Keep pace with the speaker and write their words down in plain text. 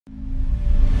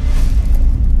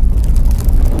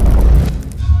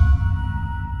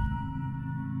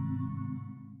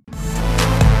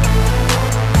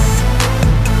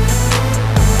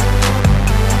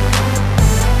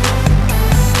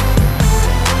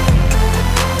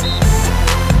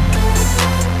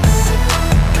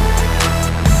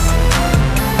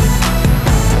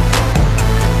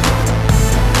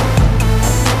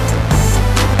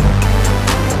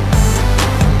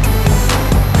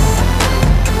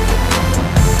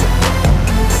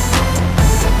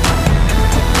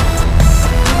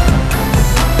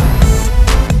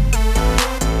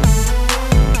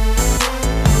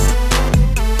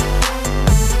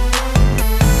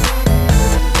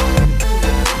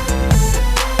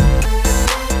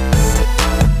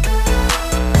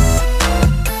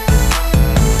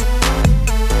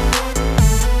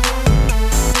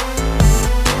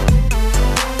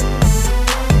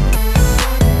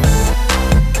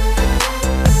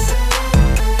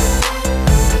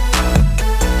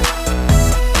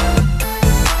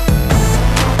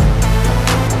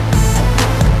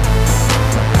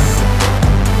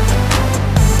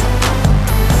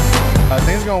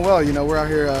well. You know, we're out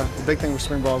here. The big thing with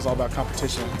spring ball is all about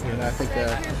competition, and I think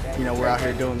you know, we're out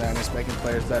here doing that, and it's making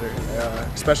players better.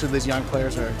 Especially these young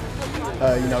players are,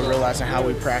 you know, realizing how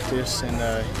we practice and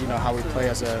you know, how we play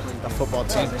as a football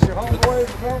team.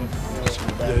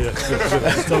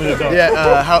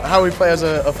 How we play as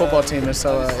a football team, and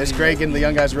so it's great getting the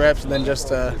young guys reps, and then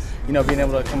just you know, being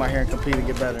able to come out here and compete and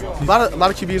get better. A lot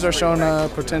of QBs are showing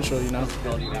potential. You know,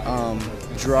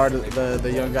 Gerard,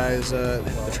 the young guy, is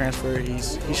the transfer.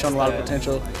 He's shown a lot of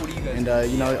potential, and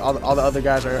you know, all the other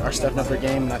guys are stepping up their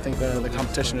game, and I think the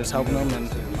competition is helping them, and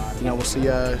you know, we'll see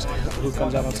who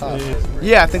comes out on top.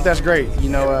 Yeah, I think that's great. You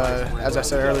know, as I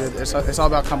said earlier, it's all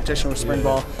about competition with spring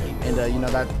ball, and you know,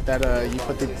 that you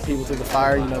put the people through the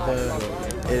fire. You know,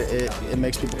 it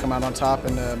makes people come out on top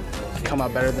and come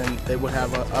out better than they would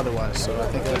have otherwise. So I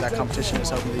think that competition is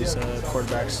helping these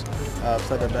quarterbacks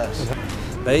play their best.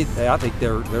 I think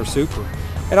they're super,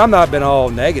 and I'm not been all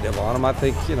negative on them. I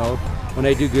think, you know, when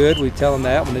they do good, we tell them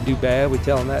that. When they do bad, we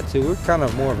tell them that too. We're kind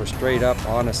of more of a straight up,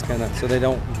 honest kind of, so they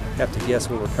don't have to guess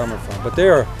where we're coming from. But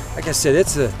they're, like I said,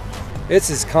 it's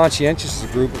as conscientious a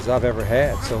group as I've ever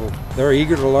had. So they're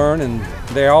eager to learn, and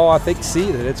they all, I think,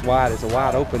 see that it's a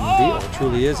wide open deal. It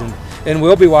truly is, and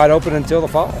will be wide open until the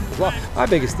fall. My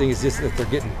biggest thing is just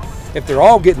that if they're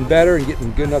all getting better and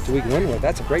getting good enough that we can win with,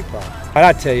 that's a great problem. And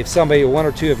I tell you, if somebody, one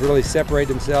or two, have really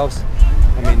separated themselves,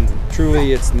 I mean,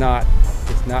 truly, it's not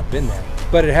been that.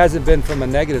 But it hasn't been from a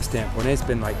negative standpoint. It's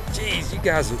been like, geez, you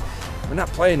guys are not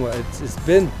playing well. It's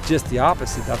been just the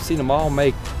opposite. I've seen them all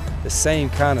make the same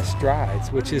kind of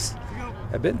strides, which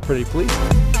have been pretty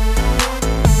pleasing.